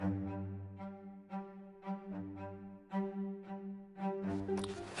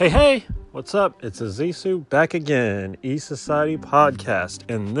Hey, what's up? It's Azizu back again, E-Society Podcast,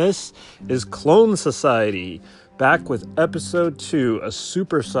 and this is Clone Society, back with episode 2, a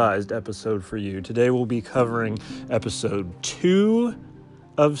supersized episode for you. Today we'll be covering episode 2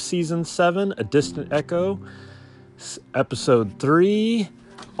 of season 7, A Distant Echo, episode 3,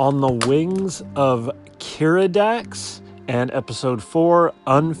 On the Wings of Kiridax, and episode 4,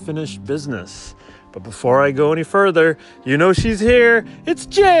 Unfinished Business. But before I go any further, you know she's here. It's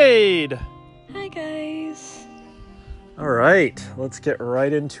Jade. Hi, guys. All right, let's get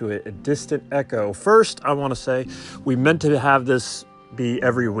right into it. A Distant Echo. First, I want to say we meant to have this be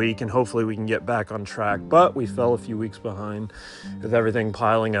every week, and hopefully we can get back on track. But we fell a few weeks behind with everything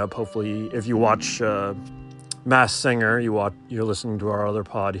piling up. Hopefully, if you watch Masked Singer, you're listening to our other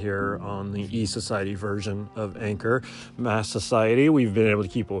pod here on the E-Society version of Anchor, Masked Society. We've been able to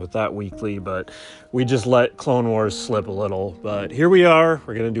keep up with that weekly, but we just let Clone Wars slip a little. But here we are.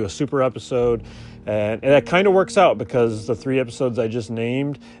 We're going to do a super episode, and it kind of works out because the 3 episodes I just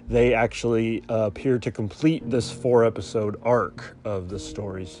named, they actually appear to complete this 4-episode arc of the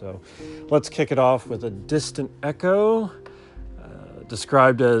story. So let's kick it off with A Distant Echo.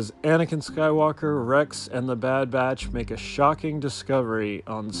 Described as Anakin Skywalker, Rex, and the Bad Batch make a shocking discovery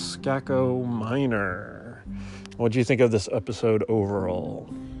on Skako Minor. What do you think of this episode overall?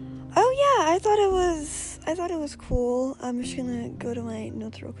 Oh yeah, I thought it was cool. I'm just gonna go to my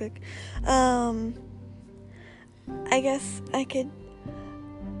notes real quick. I guess I could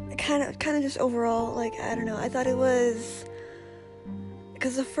kind of just overall, like, I don't know. I thought it was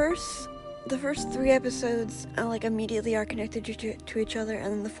because the first 3 episodes like immediately are connected to each other,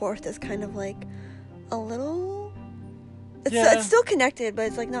 and then the 4th is kind of like a little. It's still connected, but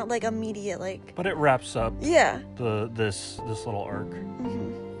it's like not like immediate, like. But it wraps up. Yeah. This little arc.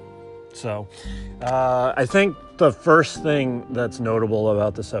 Mm-hmm. So, I think the first thing that's notable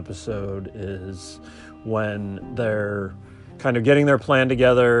about this episode is when they're kind of getting their plan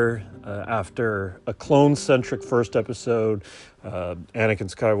together after a clone-centric first episode. Anakin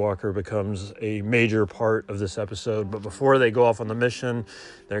Skywalker becomes a major part of this episode, but before they go off on the mission,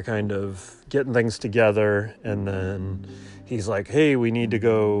 they're kind of getting things together, and then he's like, hey, we need to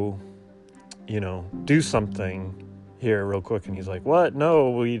go, do something here real quick. And he's like, what?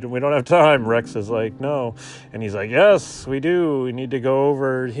 No, we don't have time. Rex is like, no. And he's like, yes, we do. We need to go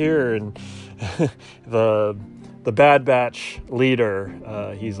over here. And the Bad Batch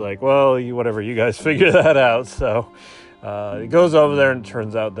leader, he's like, well, whatever, you guys figure that out. So he goes over there, and it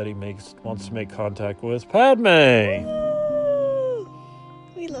turns out that he wants to make contact with Padme. Woo!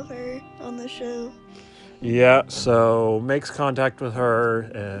 We love her on the show. Yeah, so makes contact with her,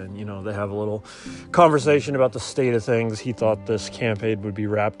 and, they have a little conversation about the state of things. He thought this campaign would be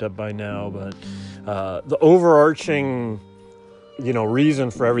wrapped up by now, but the overarching,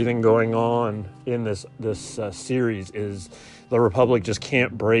 reason for everything going on in this series is the Republic just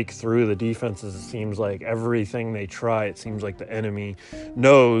can't break through the defenses. It seems like everything they try, it seems like the enemy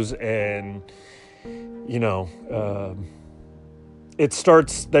knows, and, they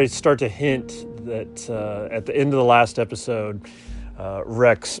start to hint that at the end of the last episode,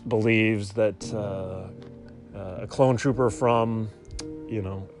 Rex believes that a clone trooper from,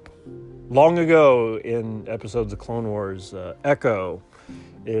 long ago in episodes of Clone Wars, Echo,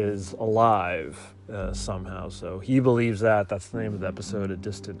 is alive somehow. So he believes that's the name of the episode, A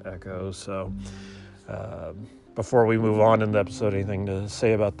Distant Echo. So before we move on in the episode, anything to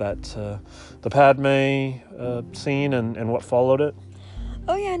say about that, the Padme scene and what followed it?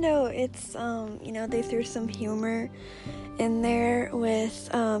 Oh yeah, no, it's they threw some humor in there with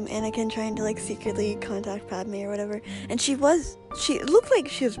Anakin trying to like secretly contact Padme or whatever, and she looked like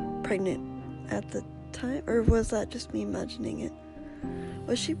she was pregnant at the time, or was that just me imagining it?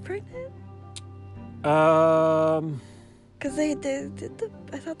 Was she pregnant? Because they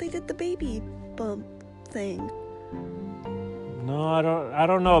I thought they did the baby bump thing. No, I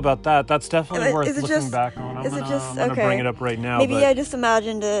don't know about that. That's definitely worth looking back on. I'm gonna bring it up right now. Maybe I just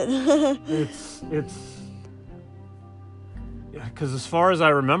imagined it. it's because as far as I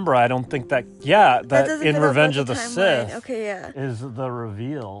remember, I don't think that in Revenge of the Sith, is the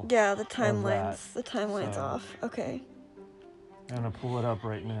reveal. Yeah, the timeline's off. Okay. I'm gonna pull it up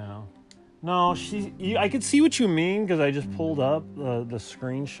right now. No, I could see what you mean because I just pulled up the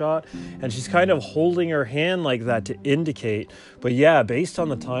screenshot, and she's kind of holding her hand like that to indicate. But yeah, based on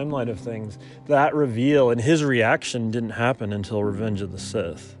the timeline of things, that reveal and his reaction didn't happen until Revenge of the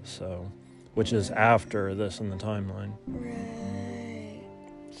Sith, which is after this in the timeline. Right.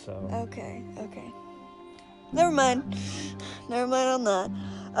 So. Okay. Never mind on that.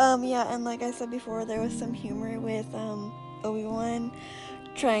 Yeah, and like I said before, there was some humor with Obi-Wan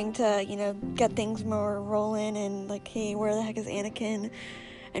trying to, get things more rolling, and like, hey, where the heck is Anakin?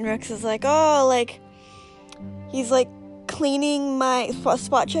 And Rex is like, oh, like, he's like cleaning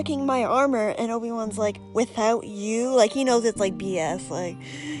spot checking my armor, and Obi-Wan's like, without you? Like, he knows it's like BS. Like,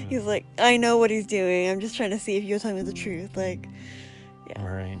 he's like, I know what he's doing. I'm just trying to see if you're telling me the truth. Like, yeah.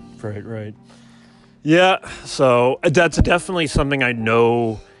 Right. Yeah, so that's definitely something I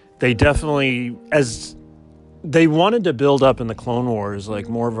know they definitely, as they wanted to build up in the Clone Wars, like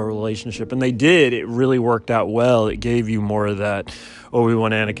more of a relationship, and they did. It really worked out well. It gave you more of that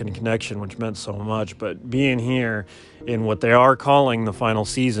Obi-Wan Anakin connection, which meant so much. But being here in what they are calling the final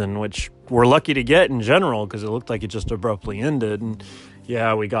season, which we're lucky to get in general, because it looked like it just abruptly ended. And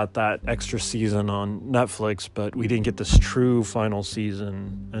yeah, we got that extra season on Netflix, but we didn't get this true final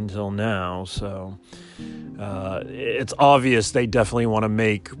season until now. So it's obvious they definitely want to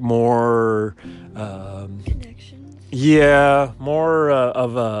make more Connections. Yeah, more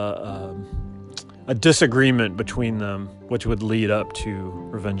of a disagreement between them, which would lead up to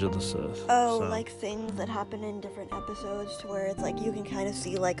Revenge of the Sith. Oh, so. Like things that happen in different episodes, to where it's like you can kind of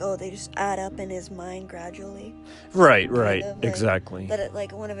see, like, oh, they just add up in his mind gradually. Right, like, exactly. That it,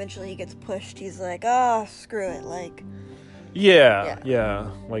 like, when eventually he gets pushed, he's like, oh, screw it, like. Yeah,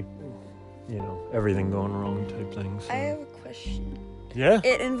 like, everything going wrong type things. So. I have a question. Yeah.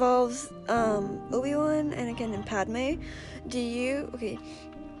 It involves Obi-Wan, Anakin, and Padme. Okay,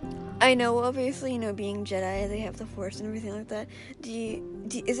 I know, obviously, being Jedi, they have the Force and everything like that.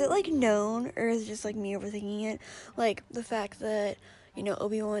 Is it, like, known, or is it just, like, me overthinking it? Like, the fact that,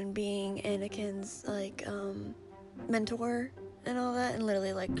 Obi-Wan being Anakin's, like, mentor and all that, and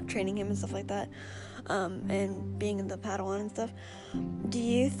literally, like, training him and stuff like that, and being in the Padawan and stuff. Do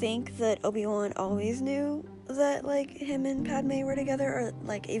you think that Obi-Wan always knew that, like, him and Padme were together, or,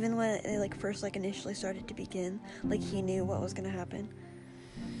 like, even when they, like, first, like, initially started to begin, like, he knew what was gonna happen?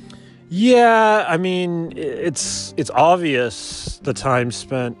 Yeah, I mean, it's obvious the time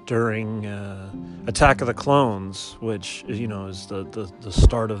spent during Attack of the Clones, which is the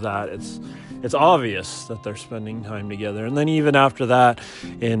start of that. It's obvious that they're spending time together, and then even after that,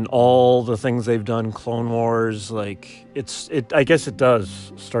 in all the things they've done, Clone Wars, like I guess it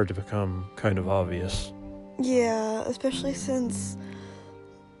does start to become kind of obvious. Yeah, especially since,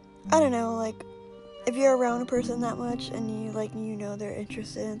 I don't know, like, if you're around a person that much and they're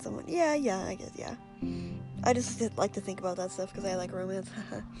interested in someone, yeah, I guess, yeah. I just like to think about that stuff because I like romance.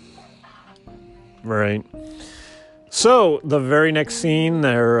 Right. So the very next scene,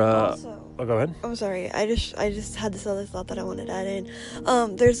 they're. Oh, go ahead. I'm sorry. I just had this other thought that I wanted to add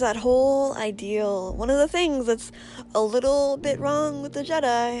in. There's that whole ideal. One of the things that's a little bit wrong with the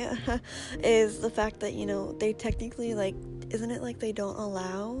Jedi is the fact that they technically, like, isn't it like they don't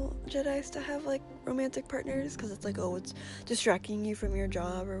allow Jedis to have, like, romantic partners because it's like, oh, it's distracting you from your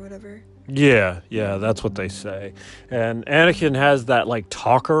job or whatever? Yeah, that's what they say. And Anakin has that, like,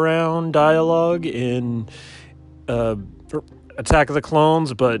 talk around dialogue in Attack of the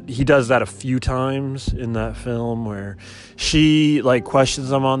Clones, but he does that a few times in that film where she, like,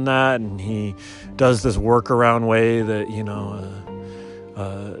 questions him on that, and he does this workaround way that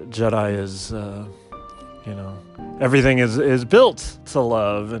Jedi is everything is built to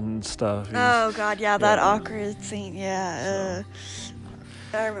love and stuff. Oh god, yeah, that awkward scene. I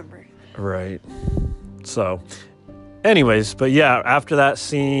remember. Right. So anyways, but yeah, after that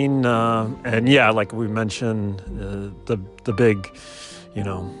scene, and yeah, like we mentioned, the big,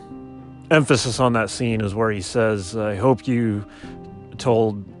 emphasis on that scene is where he says, "I hope you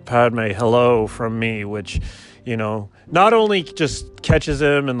told Padme hello from me," which, not only just catches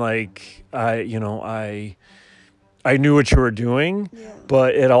him and, like, I knew what you were doing,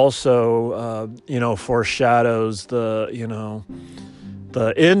 but it also, foreshadows the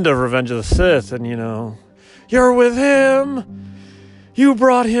end of Revenge of the Sith, and, you're with him. You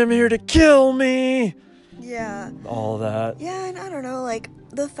brought him here to kill me. Yeah. All that. Yeah, and I don't know, like,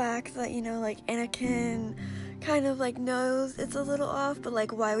 the fact that, like, Anakin kind of, like, knows it's a little off, but,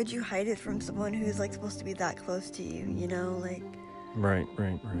 like, why would you hide it from someone who's, like, supposed to be that close to you, like... Right.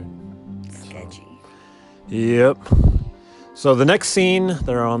 Sketchy. Yep. So the next scene,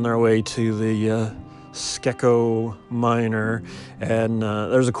 they're on their way to the Skeko Minor, and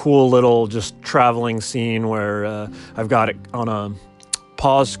there's a cool little just traveling scene where I've got it on a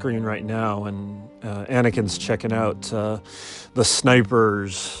pause screen right now, and Anakin's checking out the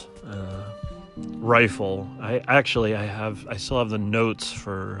sniper's rifle. I still have the notes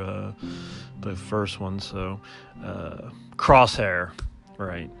for the first one. So Crosshair,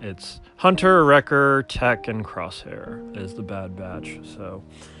 right? It's Hunter, Wrecker, Tech, and Crosshair is the Bad Batch. So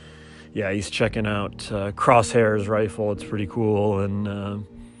yeah, he's checking out Crosshair's rifle. It's pretty cool. And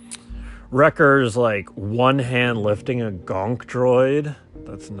Wrecker's like one hand lifting a gonk droid.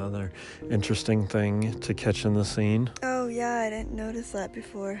 That's another interesting thing to catch in the scene. Oh yeah, I didn't notice that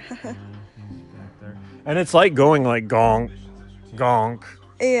before. He's back there. And it's like going like gonk, gonk.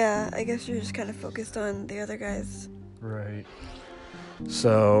 Yeah, I guess you're just kind of focused on the other guys. Right.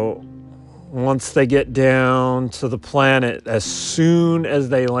 So once they get down to the planet, as soon as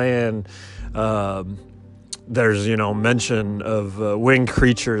they land, there's, mention of winged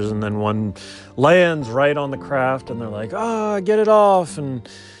creatures, and then one lands right on the craft, and they're like, get it off, and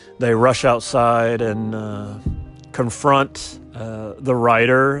they rush outside and confront the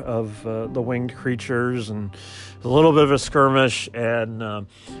rider of the winged creatures, and a little bit of a skirmish, and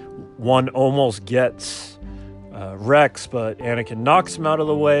one almost gets Rex, but Anakin knocks him out of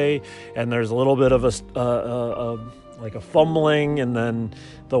the way, and there's a little bit of a fumbling, and then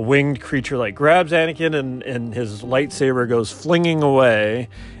the winged creature like grabs Anakin, and his lightsaber goes flinging away,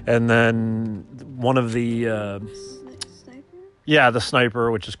 and then one of the Sniper? the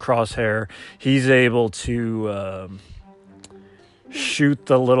sniper, which is Crosshair, he's able to shoot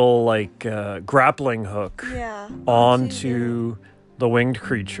the little grappling hook onto the winged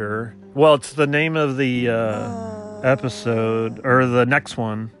creature. Well, it's the name of the episode, or the next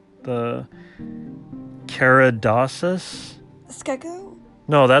one, the Caradosis? Skeko?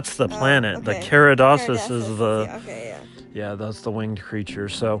 No, that's the planet. Okay. The Caradosis is the... Okay, yeah. Yeah, that's the winged creature.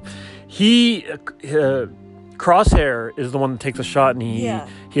 So he... Crosshair is the one that takes a shot, and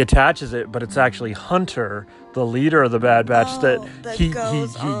he attaches it, but it's actually Hunter, the leader of the Bad Batch, that he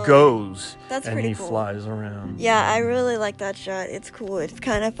goes That's and pretty he cool. flies around. Yeah, I really like that shot. It's cool. It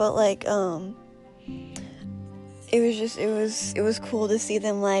kind of felt like it was cool to see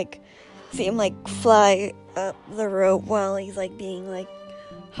him fly up the rope while he's being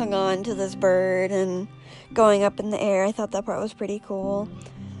hung on to this bird and going up in the air. I thought that part was pretty cool.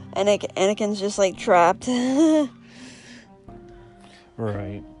 And Anakin's just trapped.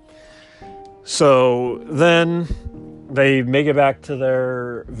 Right. So then they make it back to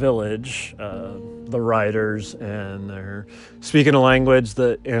their village, the riders, and they're speaking a language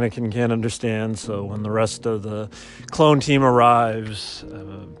that Anakin can't understand. So when the rest of the clone team arrives,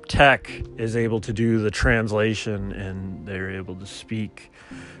 Tech is able to do the translation, and they're able to speak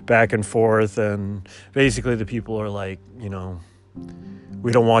back and forth. And basically the people are like,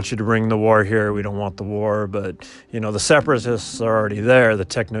 we don't want you to bring the war here. We don't want the war. But, the separatists are already there. The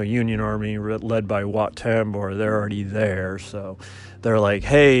Techno-Union Army, led by Wat Tambor, they're already there. So they're like,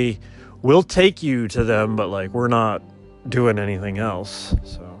 hey, we'll take you to them, but, we're not doing anything else.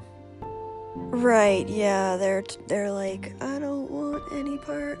 So. Right, yeah. They're like, I don't want any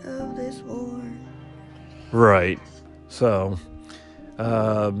part of this war. Right. So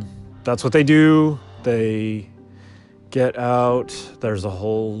that's what they do. They get out. There's a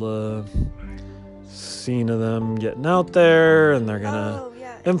whole scene of them getting out there, and they're gonna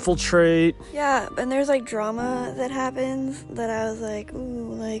infiltrate. Yeah, and there's drama that happens that I was like,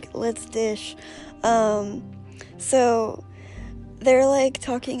 ooh, let's dish. So they're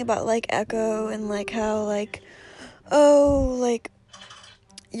talking about Echo and how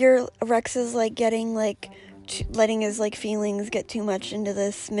your Rex is getting letting his feelings get too much into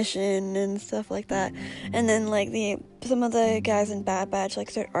this mission and stuff like that, and then some of the guys in Bad Batch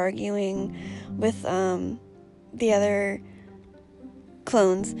start arguing with the other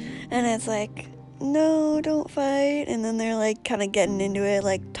clones, and it's no, don't fight, and then they're kind of getting into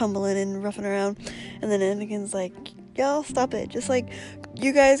it, tumbling and roughing around, and then Anakin's y'all stop it, just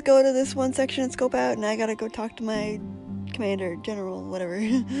you guys go to this one section and scope out, and I gotta go talk to my commander, general, whatever.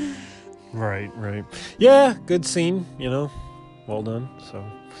 Right. Yeah, good scene, well done. So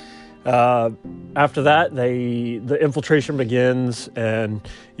after that, the infiltration begins, and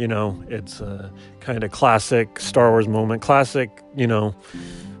it's a kind of classic Star Wars moment, classic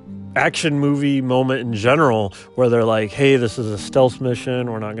action movie moment in general, where they're like, hey, this is a stealth mission,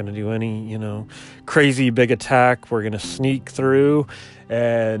 we're not going to do any crazy big attack, we're going to sneak through.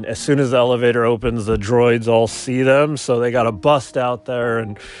 And as soon as the elevator opens, the droids all see them, so they got to bust out there,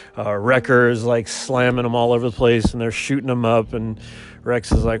 and Wrecker's slamming them all over the place, and they're shooting them up, and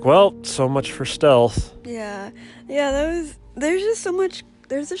Rex is like, well, so much for stealth. Yeah, there's just so much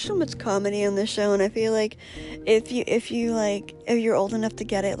comedy on this show, and I feel if you're old enough to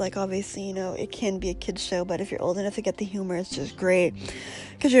get it, obviously, it can be a kid's show, but if you're old enough to get the humor, it's just great.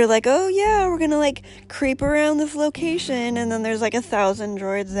 Because you're oh yeah, we're gonna creep around this location, and then there's 1,000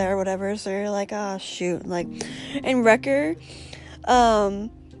 droids there or whatever, so you're shoot. And Wrecker,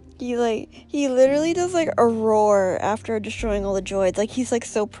 he literally does like a roar after destroying all the droids. Like he's like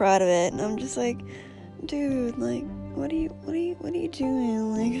so proud of it, and I'm just like, dude, like what are you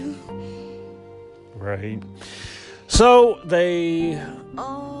doing? Like Right. So they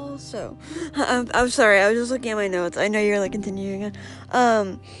also, I'm sorry, I was just looking at my notes. I know you're like continuing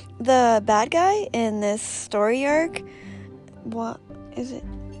on. The bad guy in this story arc, what is it?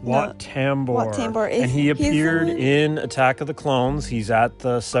 Wat Tambor. Wat Tambor. And he appeared in Attack of the Clones. He's at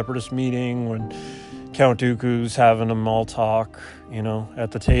the Separatist meeting when Count Dooku's having them all talk,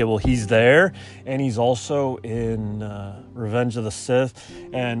 at the table. He's there, and he's also in Revenge of the Sith.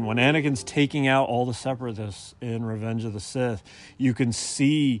 And when Anakin's taking out all the Separatists in Revenge of the Sith, you can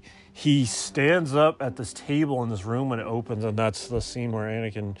see he stands up at this table in this room when it opens, and that's the scene where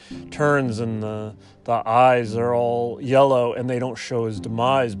Anakin turns and the eyes are all yellow, and they don't show his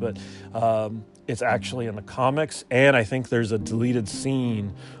demise, but it's actually in the comics, and I think there's a deleted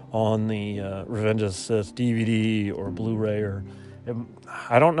scene on the Revenge of the Sith DVD or Blu-ray, or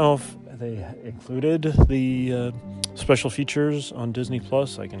I don't know if they included the special features on Disney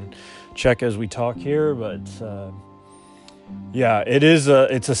Plus. I can check as we talk here, but yeah,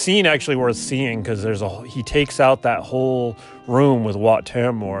 it's a scene actually worth seeing, because he takes out that whole room with Wat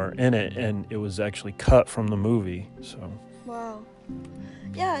Tambor in it, and it was actually cut from the movie. So wow.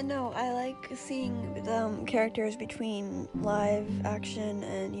 Yeah, no, I like seeing characters between live action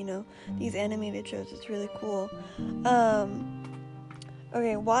and, these animated shows. It's really cool.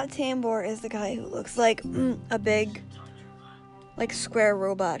 Okay, Wat Tambor is the guy who looks like a big, like, square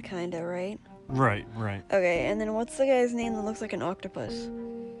robot, kind of, right? Right. Okay, and then what's the guy's name that looks like an octopus?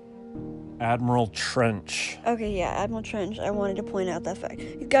 Admiral Trench. Okay, yeah, Admiral Trench. I wanted to point out that fact.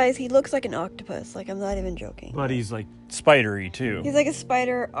 Guys, he looks like an octopus. Like, I'm not even joking. But he's, like, spidery, too. He's like a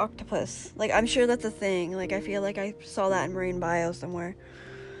spider octopus. Like, I'm sure that's a thing. Like, I feel like I saw that in Marine Bio somewhere.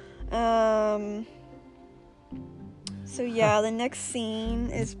 So, yeah, the next scene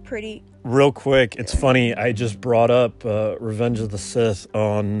is pretty... Real quick, it's funny. I just brought up Revenge of the Sith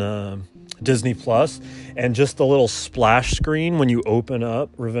on Disney Plus, and just the little splash screen when you open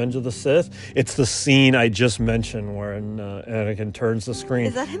up Revenge of the Sith, it's the scene I just mentioned where Anakin turns the screen.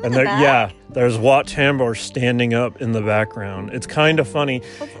 Is that him and in the back? Yeah, there's Wat Tambor standing up in the background. It's kind of funny.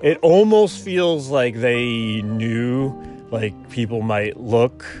 It almost feels like they knew like people might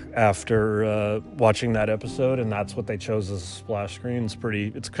look after watching that episode, and that's what they chose as a splash screen.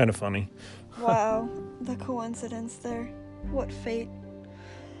 It's kind of funny. Wow, the coincidence there. What fate.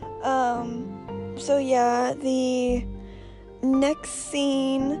 So yeah, the next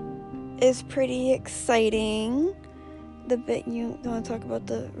scene is pretty exciting. The bit you want to talk about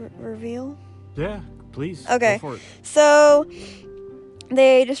the reveal? Yeah, please. Okay. Go for it. So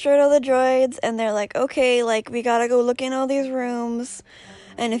they destroyed all the droids, and they're like, okay, like we gotta go look in all these rooms,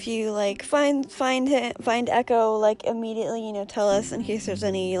 and if you like find Echo, like immediately, tell us in case there's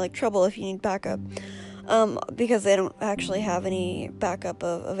any like trouble if you need backup. Because they don't actually have any backup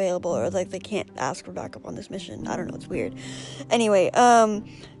available, or like they can't ask for backup on this mission. I don't know, it's weird. Anyway,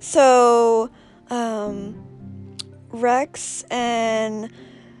 Rex and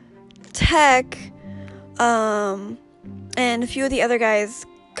Tech, and a few of the other guys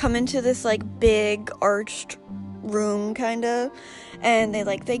come into this like big arched room kinda, and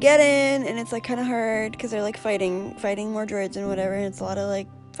they get in, and it's like kind of hard because they're like fighting more droids and whatever, and it's a lot of like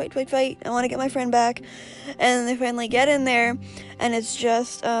fight, I want to get my friend back. And they finally get in there, and it's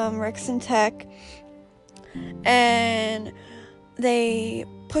just Rex and Tech, and they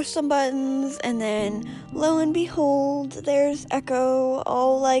push some buttons, and then lo and behold, there's Echo,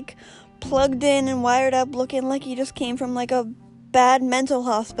 all like plugged in and wired up, looking like he just came from like a bad mental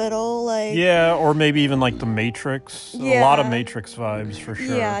hospital. Like, yeah, or maybe even like the Matrix. Yeah. A lot of Matrix vibes for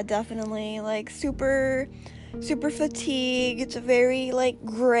sure. Yeah, definitely. Like super fatigued, very like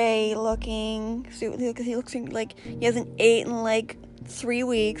gray looking. So he looks like he hasn't eaten in like 3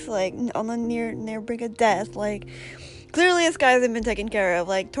 weeks, like on the near brink of death. Like clearly this guy hasn't been taken care of.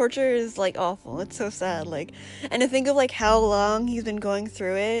 Like torture is like awful. It's so sad. Like, and to think of like how long he's been going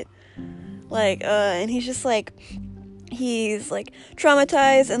through it. Like and he's just like, he's like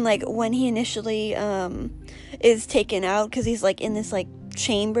traumatized, and like when he initially is taken out, because he's like in this like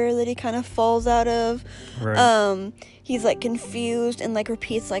chamber that he kind of falls out of, right. He's like confused and like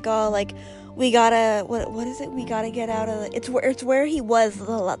repeats like, oh, like we gotta, what is it, we gotta get out of it's where he was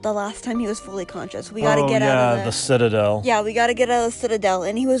the last time he was fully conscious. We gotta get out of the Citadel. Yeah, we gotta get out of the Citadel,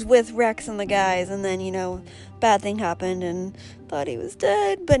 and he was with Rex and the guys, and then bad thing happened and thought he was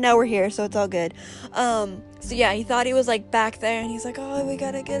dead, but now we're here, so it's all good. So yeah, he thought he was like back there, and he's like, oh, we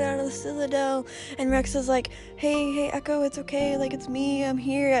gotta get out of the Citadel, and Rex is like, hey Echo, it's okay, like it's me, hey, I'm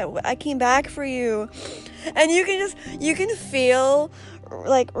here, I came back for you. And you can feel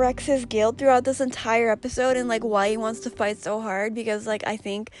like Rex's guilt throughout this entire episode, and like why he wants to fight so hard, because like I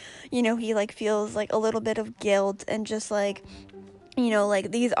think, he like feels like a little bit of guilt, and just like,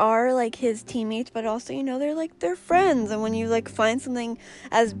 like these are like his teammates, but also, they're friends. And when you like find something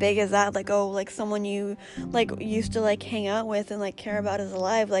as big as that, like, oh, like someone you like used to like hang out with and like care about is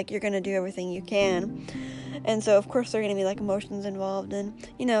alive, like you're gonna do everything you can. And so of course there are gonna be like emotions involved, and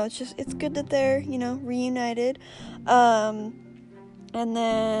it's good that they're reunited. And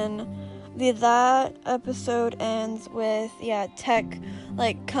then that episode ends with Tech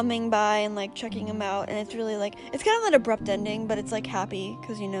like coming by and like checking him out, and it's really like, it's kind of an abrupt ending, but it's like happy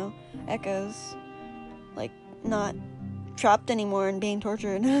because Echo's like not trapped anymore and being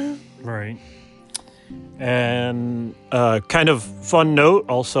tortured. Right. And kind of fun note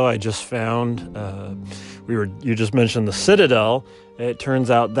also, I just found you just mentioned the Citadel. It turns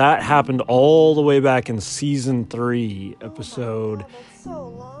out that happened all the way back in season 3, episode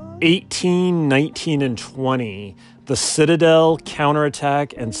 18, 19, and 20. The Citadel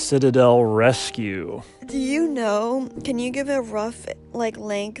Counterattack and Citadel Rescue. Can you give a rough like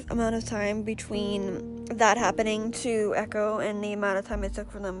length amount of time between that happening to Echo and the amount of time it took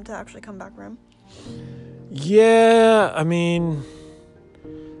for them to actually come back for him? Yeah, I mean,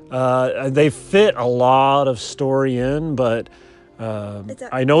 they fit a lot of story in, but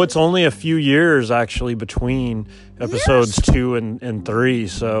I know it's only a few years actually between episodes 2 and 3,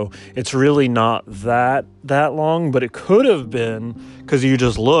 so it's really not that long, but it could have been, because you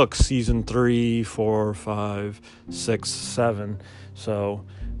just look, season 3, 4, 5, 6, 7, so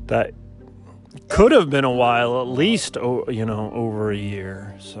that could have been a while, at least, over a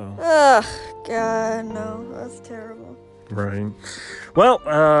year, so. Ugh, God, no, that's terrible. Right. Well,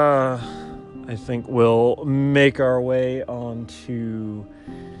 I think we'll make our way on to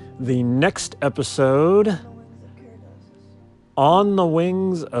the next episode, On the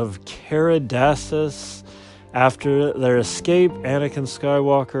Wings of Caradassus. After their escape, Anakin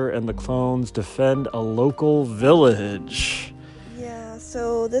Skywalker and the clones defend a local village. Yeah,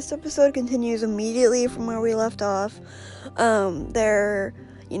 so this episode continues immediately from where we left off. They're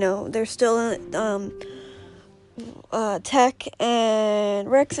still Tech and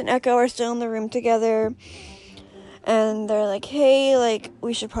Rex and Echo are still in the room together, and they're like, hey, like,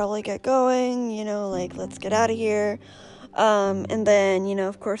 we should probably get going, like, let's get out of here. And then,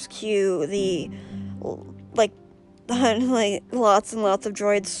 of course, cue the, like, lots and lots of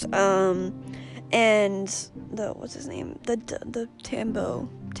droids, and what's his name? The Tambor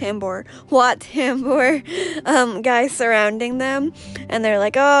guys surrounding them, and they're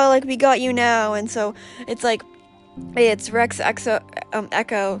like, oh, like, we got you now. And so it's like, it's Rex, Echo,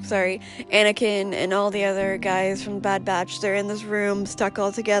 Anakin, and all the other guys from the Bad Batch. They're in this room, stuck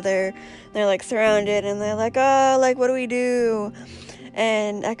all together. They're like surrounded, and they're like, oh, like, what do we do?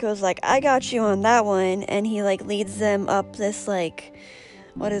 And Echo's like, I got you on that one. And he like leads them up this, like,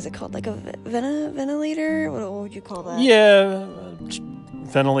 what is it called? Like a ventilator? What would you call that? Yeah,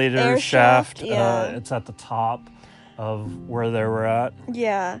 ventilator Air shaft. Yeah. It's at the top of where they were at.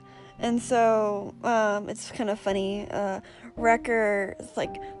 Yeah. And so, it's kind of funny. Wrecker,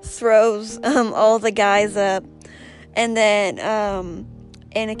 like, throws, all the guys up. And then,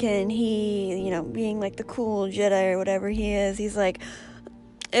 Anakin, he, being, like, the cool Jedi or whatever he is, he's like,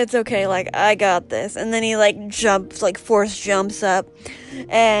 it's okay, like, I got this. And then he, like, jumps, like, force jumps up.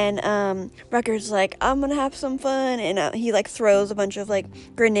 And, Wrecker's like, I'm gonna have some fun. And he, like, throws a bunch of, like,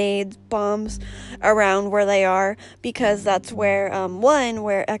 grenades, bombs around where they are. Because that's where, one,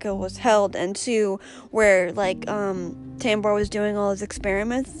 where Echo was held. And two, where, like, Tambor was doing all his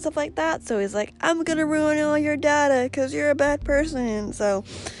experiments and stuff like that. So he's like, I'm gonna ruin all your data because you're a bad person. So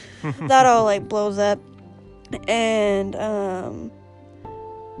that all, like, blows up. And,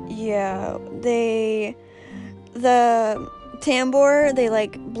 yeah, the Tambor, they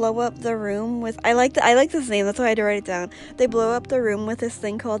like blow up the room with, I like this name, that's why I had to write it down. They blow up the room with this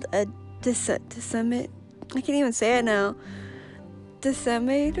thing called a decimator. I can't even say it now.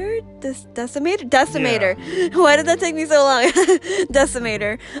 Decimator. Yeah. Why did that take me so long?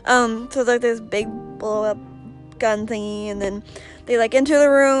 Decimator. So it's like this big blow up gun thingy, and then they like enter the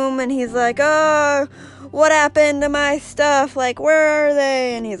room, and he's like, oh, what happened to my stuff? Like, where are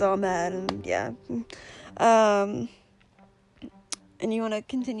they? And he's all mad, and yeah. And you want to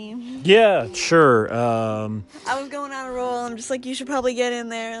continue? Yeah, sure. I was going on a roll. I'm just like, you should probably get in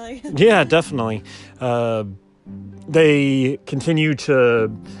there. Like, Yeah, definitely. They continue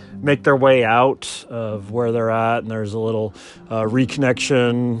to make their way out of where they're at, and there's a little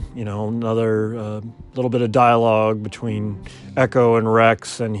reconnection, another little bit of dialogue between Echo and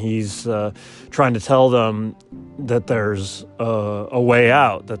Rex, and he's trying to tell them that there's a way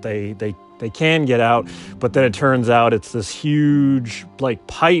out, that they can get out, but then it turns out it's this huge like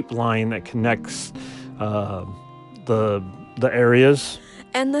pipeline that connects the areas.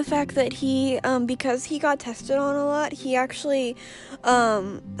 And the fact that he, because he got tested on a lot, he actually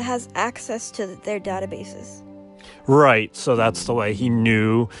has access to their databases. Right, so that's the way he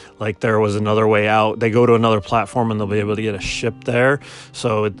knew, like, there was another way out. They go to another platform and they'll be able to get a ship there.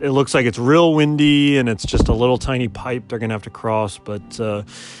 So it looks like it's real windy and it's just a little tiny pipe they're going to have to cross. But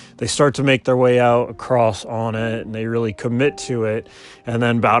they start to make their way out across on it, and they really commit to it. And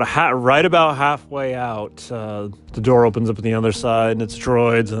then right about halfway out, the door opens up on the other side, and it's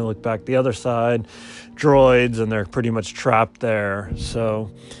droids. And they look back the other side, droids, and they're pretty much trapped there. So...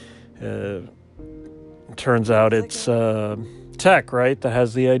 turns out it's Tech, right, that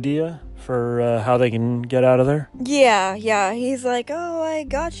has the idea for how they can get out of there? Yeah. He's like, oh, I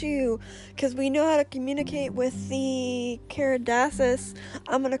got you. Because we know how to communicate with the Cardassians.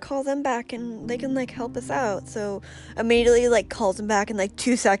 I'm going to call them back and they can, like, help us out. So immediately, like, calls them back in, like,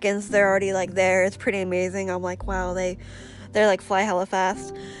 2 seconds. They're already, like, there. It's pretty amazing. I'm like, wow, they're like, fly hella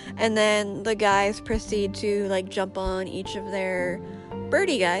fast. And then the guys proceed to, like, jump on each of their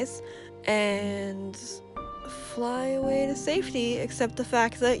birdie guys and fly away to safety, except the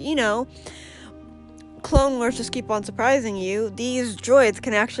fact that, Clone Wars just keep on surprising you. These droids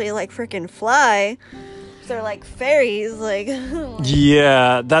can actually, like, freaking fly. They're like fairies, like...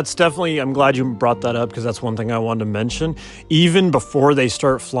 Yeah, that's definitely... I'm glad you brought that up, because that's one thing I wanted to mention. Even before they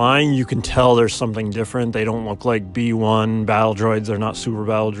start flying, you can tell there's something different. They don't look like B-1 battle droids. They're not super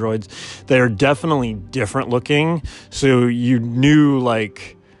battle droids. They're definitely different looking, so you knew,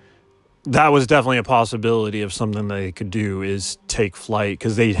 like... That was definitely a possibility of something they could do, is take flight,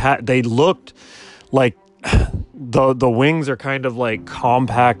 because they looked like the wings are kind of like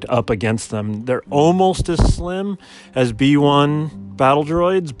compact up against them. They're almost as slim as B-1 battle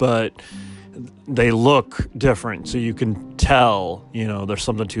droids, but they look different, so you can tell, there's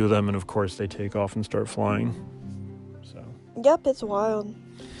something to them, and of course they take off and start flying. So. Yep, it's wild.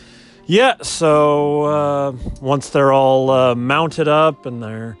 Yeah, so once they're all mounted up and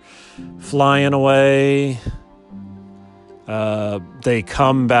they're flying away, they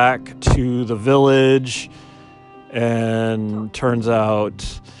come back to the village, and turns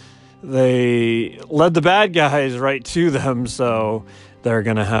out they led the bad guys right to them, so they're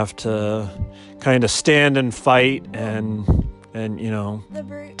gonna have to kind of stand and fight and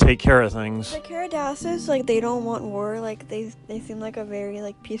take care of things. The Cardassians, like, they don't want war. Like, they seem like a very,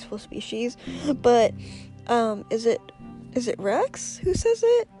 like, peaceful species. But is it Rex who says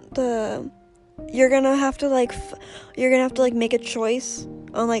it? You're gonna have to make a choice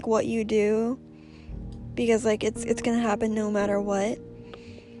on, like, what you do, because, like, it's gonna happen no matter what.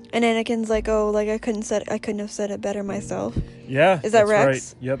 And Anakin's like, oh, like, I couldn't have said it better myself. Yeah, is that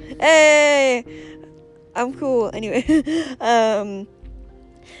Rex? Right. Yep. Hey, I'm cool. Anyway,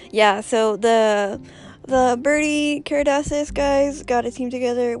 yeah. So the Birdie Cardassian guys got a team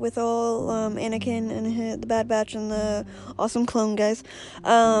together with all Anakin and the Bad Batch and the awesome clone guys.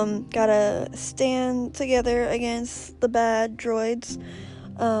 Gotta stand together against the bad droids.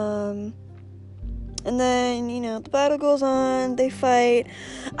 And then, the battle goes on, they fight.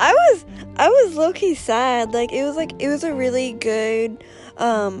 I was low-key sad. Like, it was a really good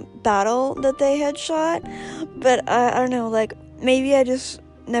battle that they had shot. But I don't know, like, maybe I just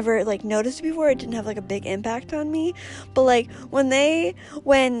never, like, noticed it before. It didn't have, like, a big impact on me. But, like, when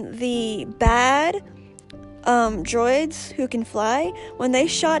the bad droids who can fly, when they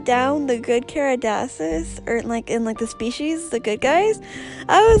shot down the good Cardassians, or in the species, the good guys,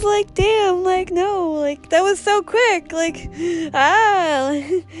 I was like, damn, like, no, like, that was so quick, like,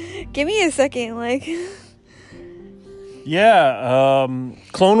 give me a second, like. Yeah,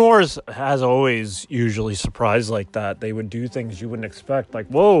 Clone Wars has always usually surprised like that. They would do things you wouldn't expect, like,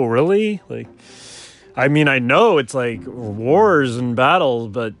 whoa, really? Like, I mean, I know it's like wars and battles,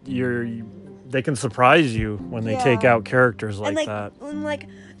 but they can surprise you when they take out characters like that. And, like,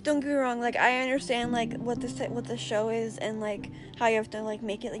 don't get me wrong, like, I understand, like, what the show is, and, like, how you have to, like,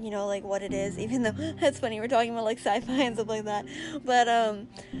 make it, like, what it is, even though it's funny, we're talking about, like, sci-fi and stuff like that, but,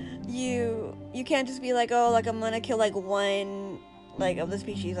 you can't just be like, oh, like, I'm gonna kill, like, one, like, of the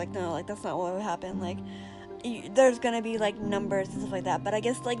species. Like, no, like, that's not what would happen. Like, there's gonna be, like, numbers and stuff like that, but I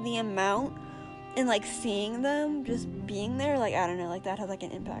guess, like, the amount and, like, seeing them just being there, like, I don't know, like, that has, like,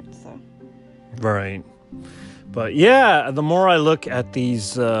 an impact, so. Right. But yeah, the more I look at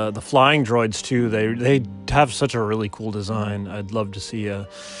these, the flying droids too, they have such a really cool design. I'd love to see a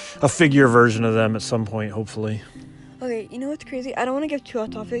figure version of them at some point, hopefully. Okay, you know what's crazy? I don't want to get too off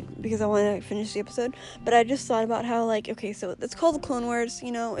topic because I want to finish the episode, but I just thought about how, like, okay, so it's called The Clone Wars,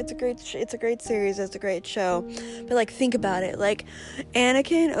 you know, it's a great series, it's a great show, but, like, think about it, like,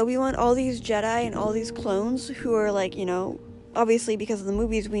 Anakin, Obi-Wan, all these Jedi and all these clones who are, like, you know, obviously because of the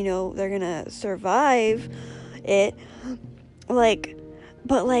movies we know they're gonna survive it, like,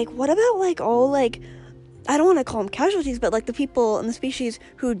 but, like, what about, like, all, like, I don't want to call them casualties, but, like, the people in the species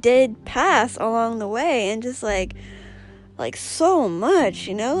who did pass along the way, and just, like, so much,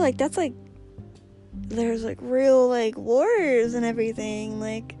 you know, like, that's, like, there's, like, real, like, wars and everything,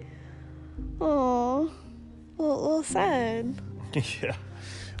 like, oh, a little sad. Yeah,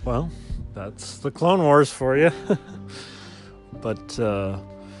 well, that's the Clone Wars for you. But,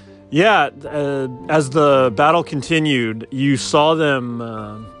 yeah, as the battle continued, you saw them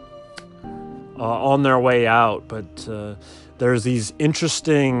on their way out, but there's these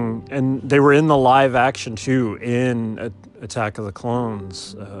interesting, and they were in the live action too, in Attack of the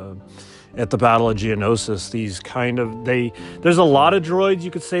Clones, at the Battle of Geonosis. These kind of, there's a lot of droids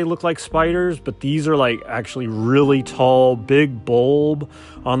you could say look like spiders, but these are like actually really tall, big bulb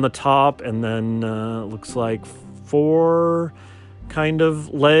on the top, and then looks like 4 kind of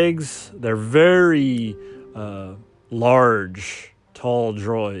legs. They're very large, tall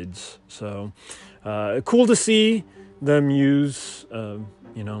droids. So cool to see them use,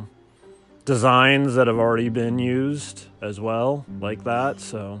 you know, designs that have already been used as well, like that.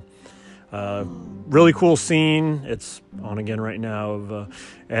 So really cool scene. It's on again right now of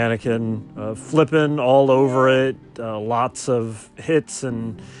Anakin flipping all over it, lots of hits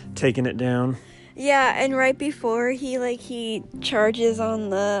and taking it down. Yeah, and right before he charges on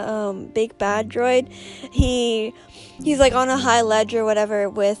the big bad droid, he's like on a high ledge or whatever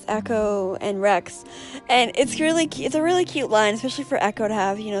with Echo and Rex, and it's it's a really cute line, especially for Echo to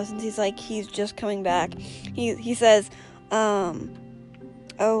have, you know, since he's just coming back. He says, oh,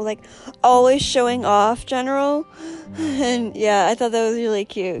 like, always showing off, General. And yeah, I thought that was really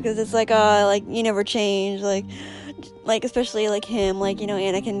cute because it's like, like, you never change, like, especially, like, him, like, you know,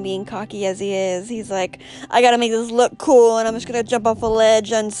 Anakin being cocky as he is, he's like, I gotta make this look cool, and I'm just gonna jump off a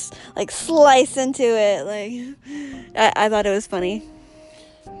ledge and, like, slice into it, like, I thought it was funny.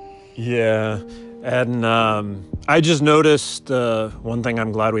 Yeah, and I just noticed one thing.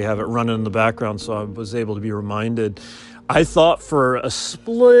 I'm glad we have it running in the background, so I was able to be reminded. I thought for a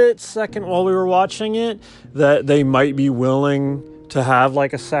split second while we were watching it that they might be willing to have,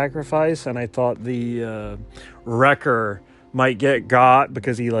 like, a sacrifice, and I thought the Wrecker might get got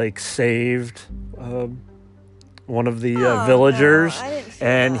because he, like, saved one of the villagers, no, I didn't see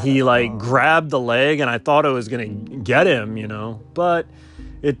and that. he, like, grabbed the leg, and I thought it was gonna get him, you know, but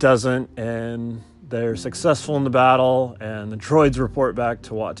it doesn't, and they're successful in the battle, and the droids report back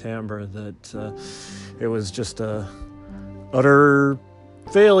to Wat Tambor that it was just a utter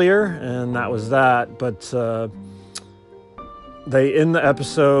failure, and that was that. But they end the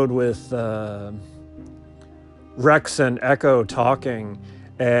episode with Rex and Echo talking,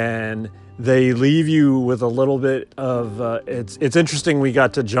 and they leave you with a little bit of it's interesting. We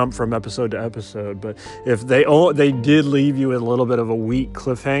got to jump from episode to episode, but if they did leave you with a little bit of a weak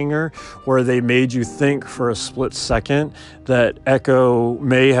cliffhanger where they made you think for a split second that Echo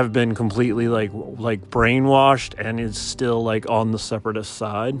may have been completely like brainwashed and is still, like, on the separatist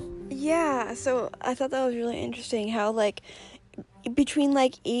side. Yeah, so I thought that was really interesting how, like, between,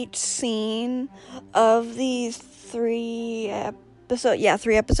 like, each scene of these 3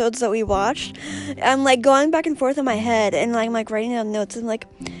 episodes that we watched, I'm, like, going back and forth in my head, and, like, I'm, like, writing down notes, and, like,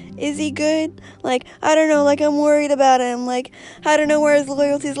 is he good? Like, I don't know, like, I'm worried about him, like, I don't know where his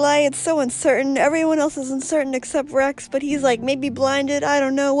loyalties lie, it's so uncertain, everyone else is uncertain except Rex, but he's, like, maybe blinded, I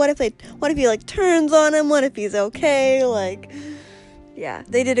don't know, what if he, like, turns on him, what if he's okay, like, yeah,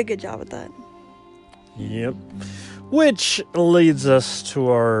 they did a good job with that. Yep. Which leads us to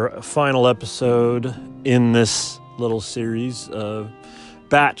our final episode in this little series of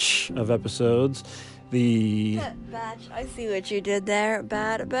batch of episodes. Batch, I see what you did there.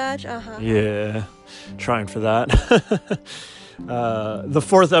 Batch, Yeah, trying for that. The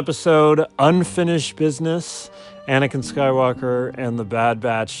 4th episode, Unfinished Business. Anakin Skywalker and the Bad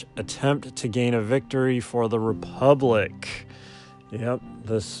Batch attempt to gain a victory for the Republic. Yep,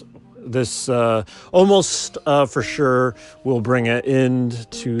 this almost for sure will bring an end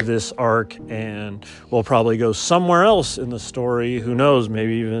to this arc, and we'll probably go somewhere else in the story. Who knows,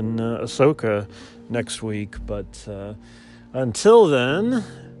 maybe even Ahsoka next week. But until then,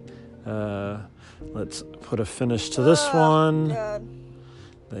 let's put a finish to this one. God.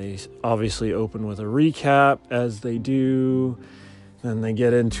 They obviously open with a recap, as they do. Then they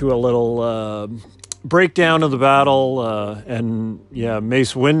get into a little breakdown of the battle, and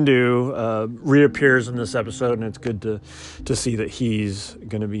Mace Windu reappears in this episode, and it's good to see that he's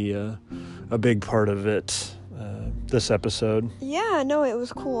going to be a big part of it this episode. Yeah, no, it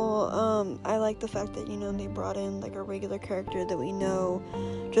was cool. I like the fact that, they brought in like a regular character that we know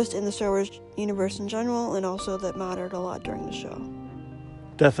just in the Star Wars universe in general, and also that mattered a lot during the show.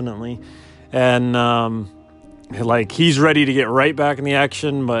 Definitely. And he's ready to get right back in the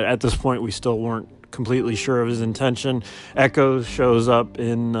action, but at this point we still weren't completely sure of his intention. Echo shows up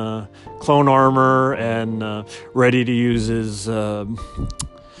in clone armor and ready to use his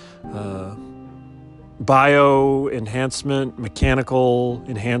bio enhancement, mechanical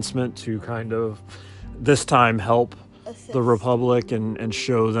enhancement to kind of this time help Assist. the Republic and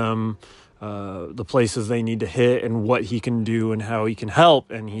show them the places they need to hit and what he can do and how he can help,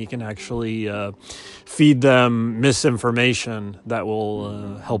 and he can actually feed them misinformation that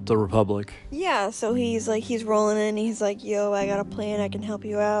will help the Republic. Yeah, so he's rolling in, he's like, yo, I got a plan, I can help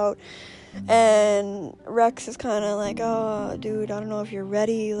you out. And Rex is kind of like, oh, dude, I don't know if you're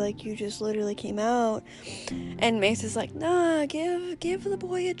ready, like, you just literally came out. And Mace is like, nah, give the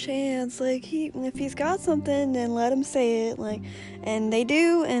boy a chance, like, if he's got something, then let him say it, like, and they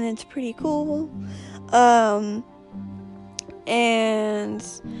do, and it's pretty cool. And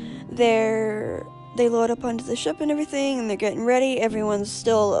they load up onto the ship and everything, and they're getting ready. Everyone's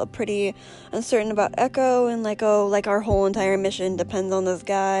still pretty uncertain about Echo, and our whole entire mission depends on this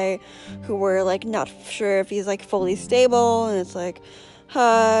guy who we're not sure if he's fully stable, and it's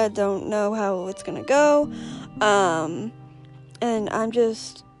don't know how it's gonna go. And I'm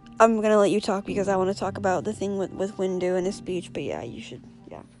gonna let you talk because I want to talk about the thing with Windu and his speech, but yeah, you should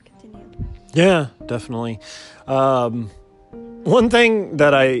continue. Yeah, definitely. One thing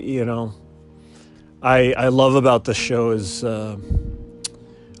that I love about the show is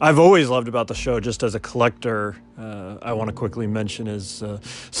I've always loved about the show just as a collector. I want to quickly mention is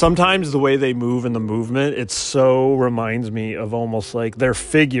sometimes the way they move in the movement, it so reminds me of almost like they're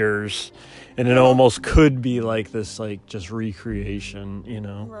figures, and it almost could be like this just recreation,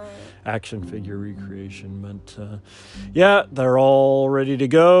 Right. action figure recreation. But they're all ready to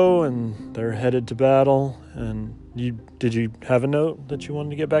go and they're headed to battle. And did you have a note that you wanted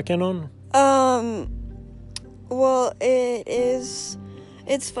to get back in on? Well, it's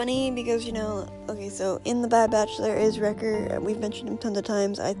funny because, okay, so in The Bad Batch there is Wrecker. We've mentioned him tons of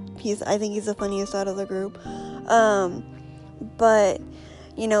times. I think he's the funniest out of the group. But,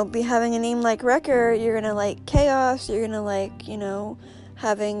 having a name like Wrecker, you're gonna like chaos, you're gonna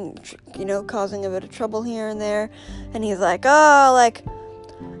having, causing a bit of trouble here and there. And he's like,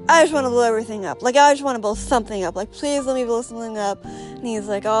 I just want to blow everything up. I just want to blow something up. Please let me blow something up. And he's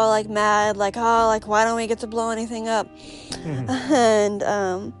mad. Why don't we get to blow anything up?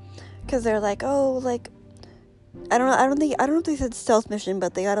 And, because they're I don't know if they said stealth mission,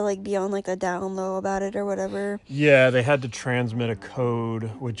 but they gotta be on the down low about it or whatever. Yeah, they had to transmit a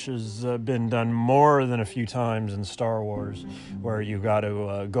code, which has been done more than a few times in Star Wars, where you got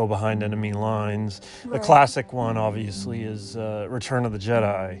to go behind enemy lines. Right. The classic one, obviously, is Return of the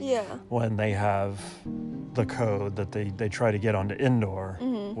Jedi. Yeah. When they have the code that they try to get onto Endor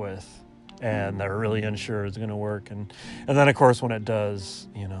with. And they're really unsure it's going to work. And then, of course, when it does,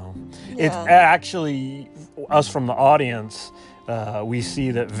 it's actually us from the audience, we see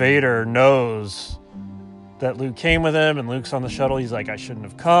that Vader knows that Luke came with him, and Luke's on the shuttle. He's like, I shouldn't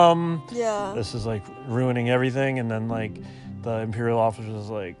have come. Yeah. This is ruining everything. And then the Imperial officer is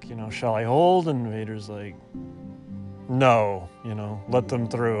like, shall I hold? And Vader's like, no, let them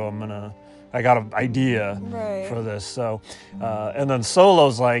through. I got an idea for this. So, and then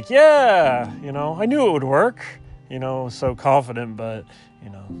Solo's like, yeah, I knew it would work, so confident, but,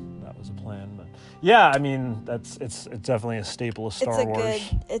 that was a plan. But yeah, I mean, it's definitely a staple of Star Wars.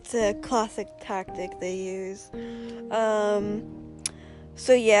 It's a classic tactic they use.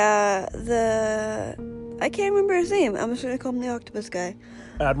 So yeah, I can't remember his name. I'm just going to call him the octopus guy.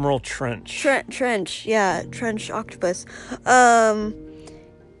 Admiral Trench. Trench, yeah, Trench Octopus.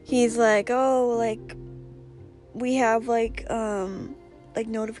 He's we have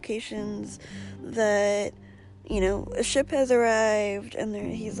notifications that a ship has arrived, and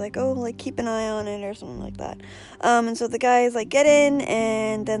he's keep an eye on it or something like that. And so the guys get in,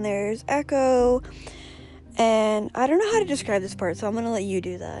 and then there's Echo, and I don't know how to describe this part, so I'm gonna let you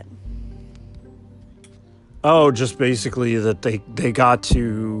do that. Oh, just basically that they got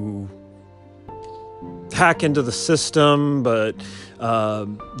to hack into the system, but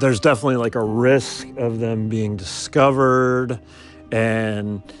there's definitely like a risk of them being discovered,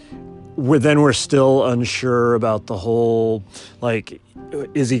 and we're still unsure about the whole, like,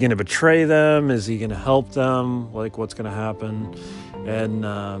 is he going to betray them? Is he going to help them? Like, what's going to happen? And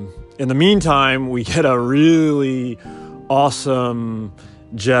in the meantime, we get a really awesome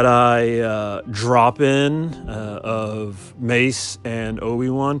Jedi drop-in of Mace and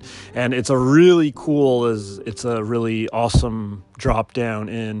Obi-Wan, and it's a really awesome drop down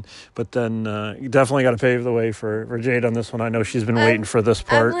in, but then you definitely got to pave the way for Jade on this one. I know she's been waiting for this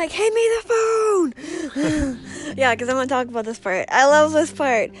part. I'm like, hand me the phone. Yeah, because I'm gonna talk about this part. I love this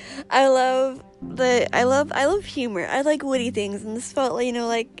part. I love humor. I like witty things, and this felt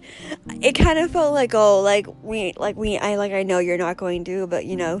like, it kind of felt like, I know you're not going to, but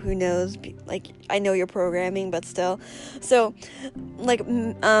who knows? Like, I know you're programming, but still. So, like,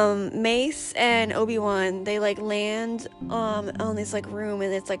 Mace and Obi-Wan, they like land on this like room,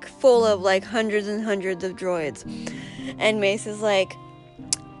 and it's like full of like hundreds and hundreds of droids, and Mace is like,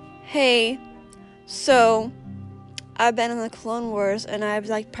 hey, so I've been in the Clone Wars, and I've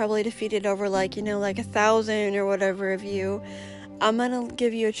like probably defeated over like 1,000 or whatever of you. I'm gonna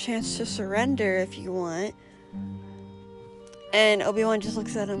give you a chance to surrender if you want. And Obi-Wan just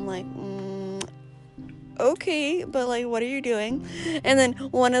looks at him like, okay, but like, what are you doing? And then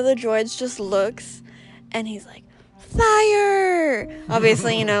one of the droids just looks, and he's like, fire!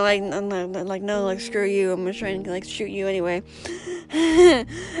 Obviously, no, screw you, I'm just trying to like shoot you anyway.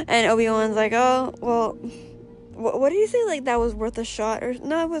 And Obi-Wan's like, oh, well, what did he say? Like, that was worth a shot? Or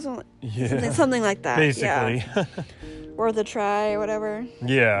no, it wasn't. Yeah, something like that. Basically. Yeah. Worth a try or whatever.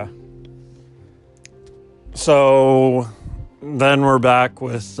 Yeah. So then we're back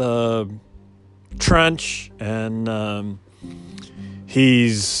with Trench, and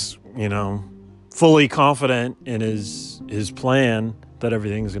he's, fully confident in his plan that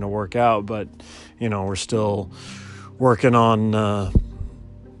everything's going to work out, but, we're still working on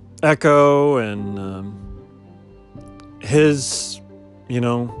Echo and his,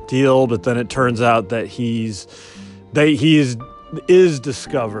 deal, but then it turns out that he is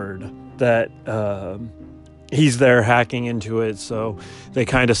discovered that he's there hacking into it, so they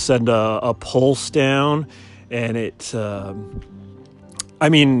kind of send a pulse down, and it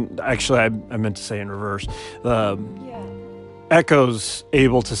actually I meant to say in reverse. Echo's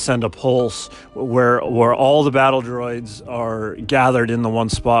able to send a pulse where all the battle droids are gathered in the one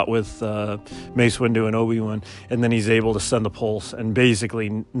spot with Mace Windu and Obi-Wan, and then he's able to send the pulse and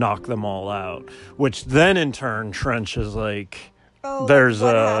basically knock them all out, which then in turn Trench is like, there's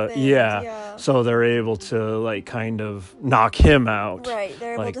so they're able to like kind of knock him out. Right,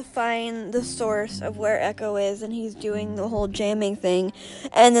 they're able to find the source of where Echo is, and he's doing the whole jamming thing,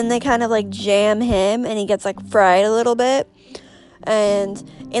 and then they kind of like jam him, and he gets like fried a little bit. And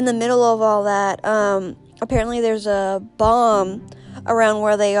in the middle of all that, apparently there's a bomb around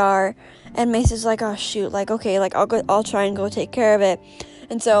where they are, and Mace is like, oh shoot, like, okay, like I'll try and go take care of it.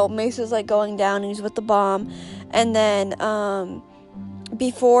 And so Mace is like going down, and he's with the bomb, and then I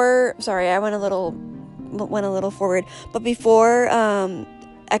went a little forward, but before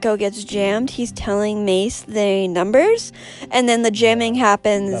Echo gets jammed, he's telling Mace the numbers, and then the jamming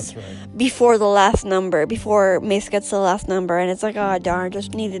happens before the last number, before Mace gets the last number, and it's like, oh darn,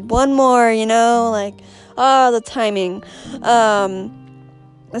 just needed one more, the timing.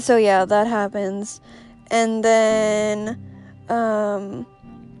 So yeah, that happens, and then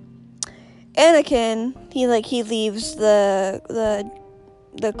Anakin, he leaves the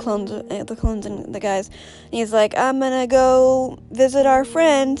clones and the guys, and he's like, I'm gonna go visit our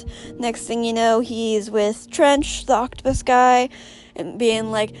friend. Next thing you know, he's with Trench, the octopus guy, and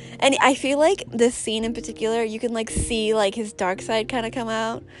being like, and I feel like this scene in particular, you can like see like his dark side kind of come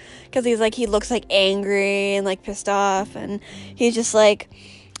out, because he looks like angry and like pissed off, and he's just like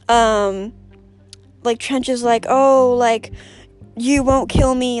Trench is like, oh, like, you won't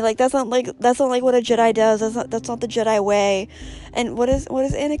kill me, like that's not like what a Jedi does, that's not the Jedi way. And what does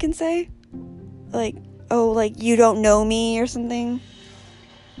Anakin say? Like, oh, like, you don't know me or something.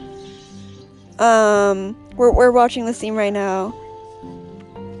 We're watching the scene right now.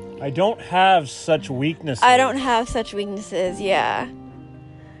 I don't have such weaknesses. Yeah,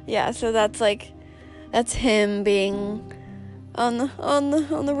 so that's him being on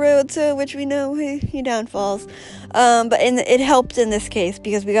the road to which we know he downfalls. But it helped in this case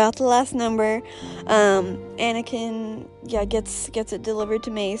because we got the last number. Anakin gets it delivered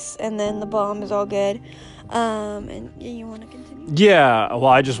to Mace, and then the bomb is all good. And you want to continue? Yeah, well,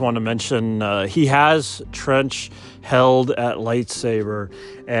 I just want to mention he has Trench held at lightsaber,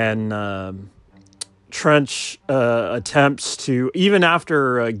 and Trench attempts to, even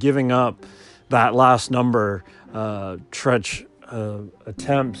after giving up that last number, Trench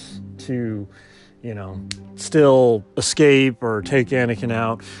attempts to, still escape or take Anakin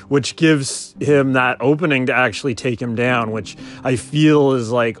out, which gives him that opening to actually take him down, which I feel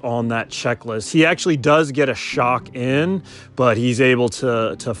is like on that checklist. He actually does get a shock in, but he's able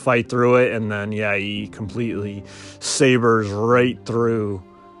to fight through it, and then he completely sabers right through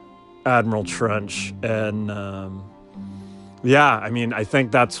Admiral Trench. And I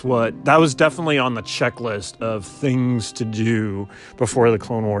think that was definitely on the checklist of things to do before the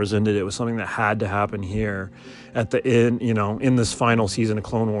Clone Wars ended. It was something that had to happen here at the end, in this final season of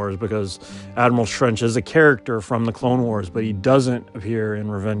Clone Wars, because Admiral Trench is a character from the Clone Wars, but he doesn't appear in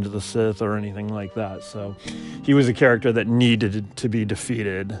Revenge of the Sith or anything like that. So he was a character that needed to be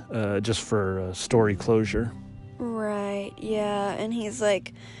defeated just for story closure. Right, yeah, and he's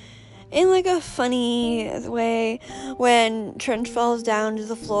like, in like a funny way, when Trench falls down to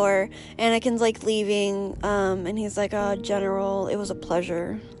the floor, Anakin's like leaving, and he's like, "Oh, General, it was a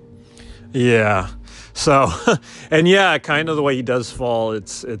pleasure." Yeah. So, and kind of the way he does fall,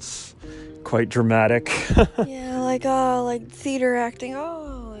 it's quite dramatic. Yeah, like theater acting.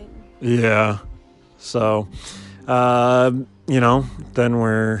 Oh. Yeah. So, then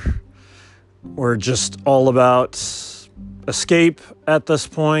we're just all about escape at this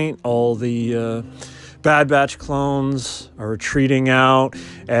point. All the Bad Batch clones are retreating out,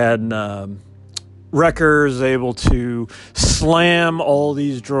 and Wrecker is able to slam all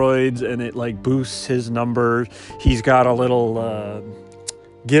these droids, and it like boosts his numbers. He's got a little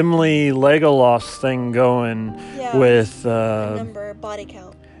Gimli Legolas thing going with number body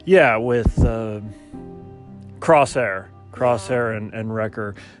count. Yeah, with Crosshair. Crosshair and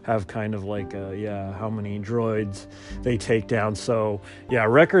Wrecker have kind of like how many droids they take down. So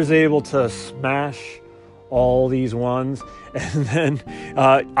Wrecker's able to smash all these ones, and then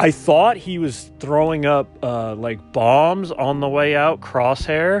I thought he was throwing up like bombs on the way out,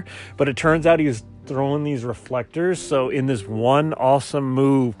 Crosshair, but it turns out he was throwing these reflectors. So in this one awesome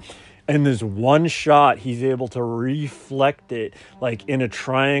move, in this one shot, he's able to reflect it like in a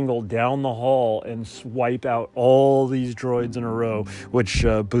triangle down the hall and swipe out all these droids in a row, which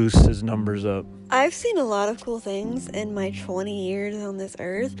boosts his numbers up. I've seen a lot of cool things in my 20 years on this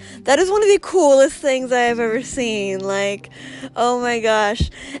earth. That is one of the coolest things I've ever seen. Like, oh my gosh.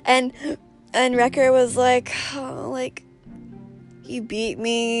 And Wrecker was like, you beat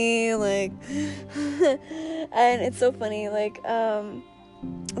me, like, and it's so funny, like,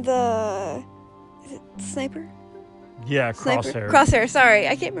 is it Sniper? Yeah, Crosshair. Crosshair, sorry.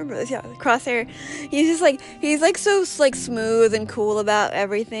 I can't remember this. Yeah, Crosshair. He's like so like smooth and cool about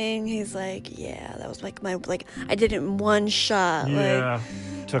everything. He's like, that was like I did it in one shot. Yeah.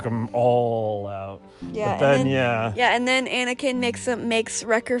 Took them all out. Yeah. But then, and then Anakin makes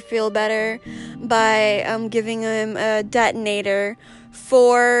Wrecker feel better by giving him a detonator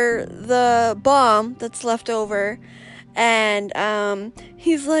for the bomb that's left over. And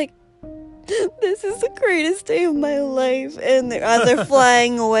he's like, this is the greatest day of my life. And as they're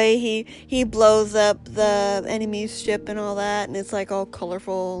flying away, he blows up the enemy's ship and all that, and it's like all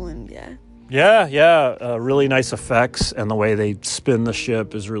colorful and really nice effects, and the way they spin the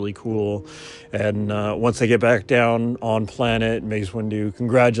ship is really cool. And once they get back down on planet, Mace Windu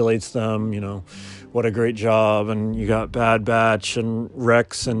congratulates them, what a great job. And you got Bad Batch and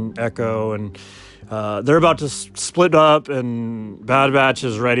Rex and Echo, and they're about to split up, and Bad Batch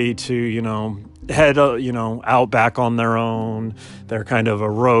is ready to, head, out back on their own. They're kind of a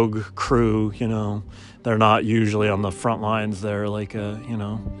rogue crew, They're not usually on the front lines. They're like,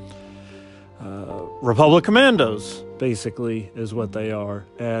 Republic Commandos, basically, is what they are.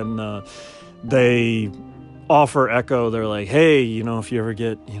 And they offer Echo, they're like, hey, if you ever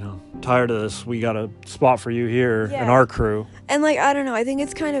get, tired of this, we got a spot for you here in our crew. And like, I don't know, I think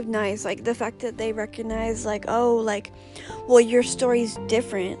it's kind of nice, like the fact that they recognize, like, oh, like, well, your story's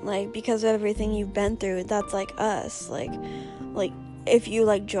different, like, because of everything you've been through. That's like us, like if you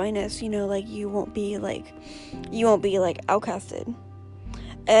like join us, like you won't be like outcasted.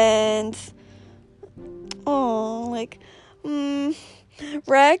 And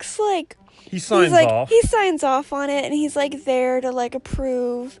Rex, like, he signs off on it, and he's like there to like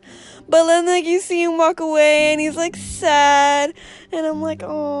approve, but then like you see him walk away and he's like sad, and I'm like,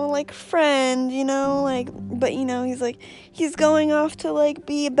 oh, like friend, like, but he's like, he's going off to like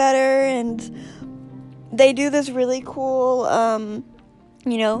be better. And they do this really cool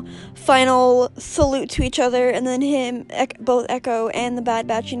final salute to each other, and then both Echo and the Bad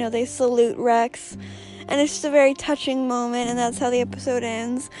Batch, they salute Rex. and it's just a very touching moment, and that's how the episode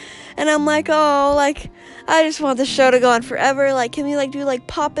ends. And I'm like, oh, like, I just want the show to go on forever. Like, can we, like, do, like,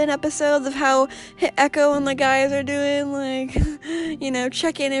 pop-in episodes of how Echo and the guys are doing, like, you know,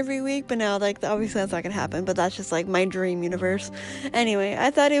 check in every week? But no, like, obviously that's not gonna happen, but that's just, like, my dream universe. Anyway,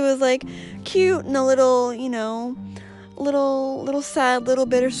 I thought it was, like, cute and a little, you know, little sad, little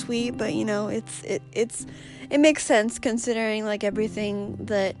bittersweet, but, you know, it makes sense considering, like, everything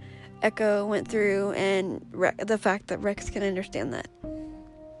that Echo went through, and the fact that Rex can understand that.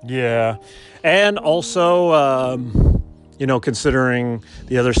 Yeah. And also, you know, considering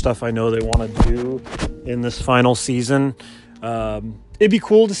the other stuff I know they want to do in this final season, it'd be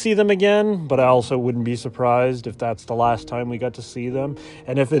cool to see them again, but I also wouldn't be surprised if that's the last time we got to see them.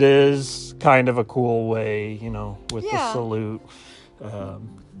 And if it is, kind of a cool way, you know, with the salute,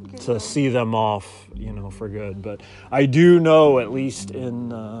 to see them off, you know, for good. But I do know, at least in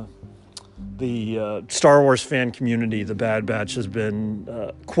the Star Wars fan community, the Bad Batch has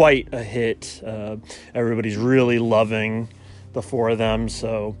been quite a hit. Everybody's really loving the four of them,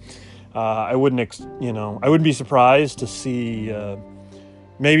 so I wouldn't be surprised to see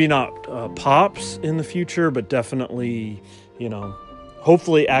maybe not Pops in the future, but definitely, you know,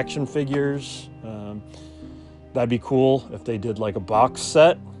 hopefully action figures. That'd be cool if they did like a box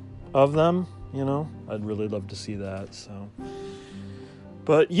set of them, you know. I'd really love to see that. So,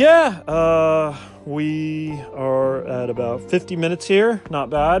 but yeah, we are at about 50 minutes here. Not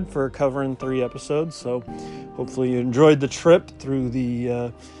bad for covering 3 episodes. So hopefully you enjoyed the trip through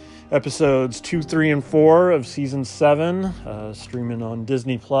the episodes 2, 3, and 4 of season 7, streaming on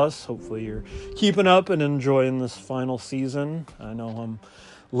Disney Plus. Hopefully you're keeping up and enjoying this final season. I know I'm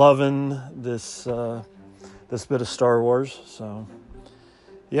loving this bit of Star Wars. So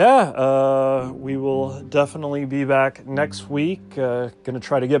yeah, we will definitely be back next week. Gonna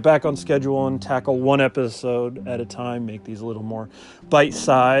try to get back on schedule and tackle 1 episode at a time, make these a little more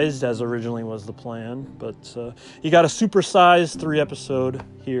bite-sized as originally was the plan. But you got a super-sized 3 episode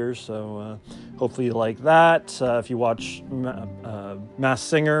here, so hopefully you like that. If you watch Masked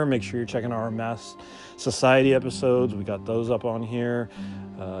Singer, make sure you're checking our Masked Society episodes. We got those up on here.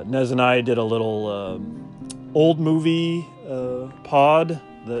 Nez and I did a little old movie pod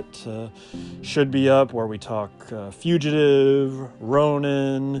that should be up, where we talk Fugitive,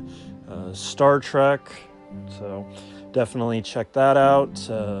 Ronin, Star Trek. So definitely check that out.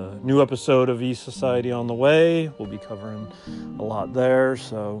 New episode of E-Society on the way. We'll be covering a lot there.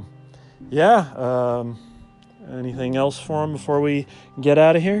 So yeah, anything else for them before we get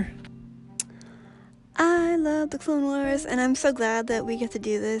out of here? I love the Clone Wars, and I'm so glad that we get to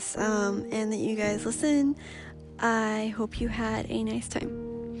do this, and that you guys listen. I hope you had a nice time.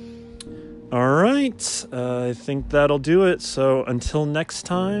 All right, I think that'll do it. So until next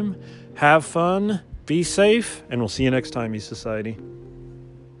time, have fun, be safe, and we'll see you next time, E-Society.